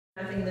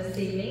This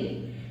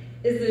evening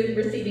is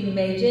receiving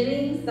May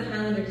Jennings, the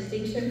Highlander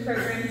Distinction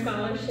Program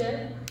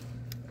Scholarship,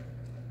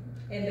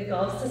 and the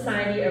Golf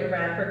Society of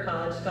Radford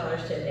College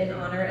Scholarship in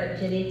honor of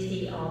Jennie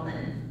T.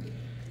 Allman.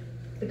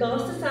 The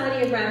Golf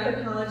Society of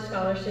Radford College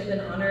Scholarship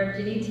in honor of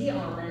Jennie T.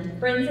 Allman.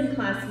 Friends and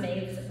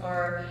classmates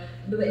are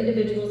the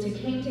individuals who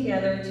came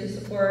together to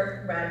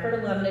support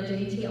Radford alumna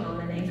Jennie T.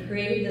 Allman and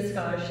created the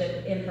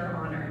scholarship in her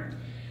honor.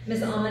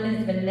 Ms. Allman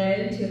has been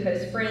known to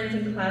host friends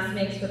and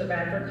classmates for the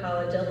Radford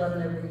College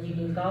Alumni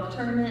Reunion Golf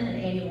Tournament, an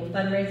annual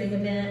fundraising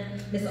event.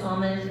 Ms.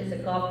 Allman is a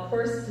golf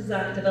course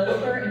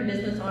developer and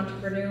business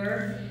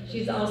entrepreneur.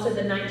 She's also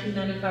the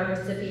 1995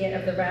 recipient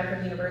of the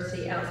Radford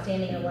University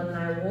Outstanding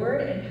Alumni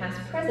Award and past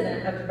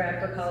president of the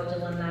Radford College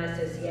Alumni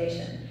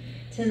Association.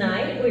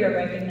 Tonight, we are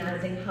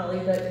recognizing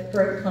Hollybrook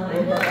for all of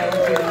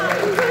you.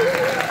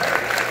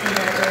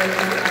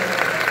 Congratulations.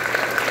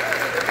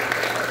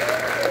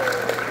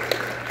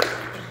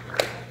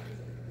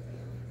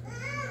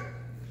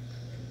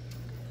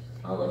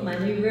 All of my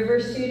New River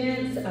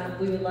students,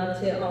 we would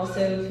love to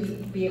also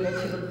be able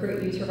to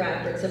recruit you to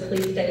Radford, so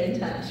please stay in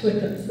touch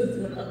with us as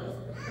well.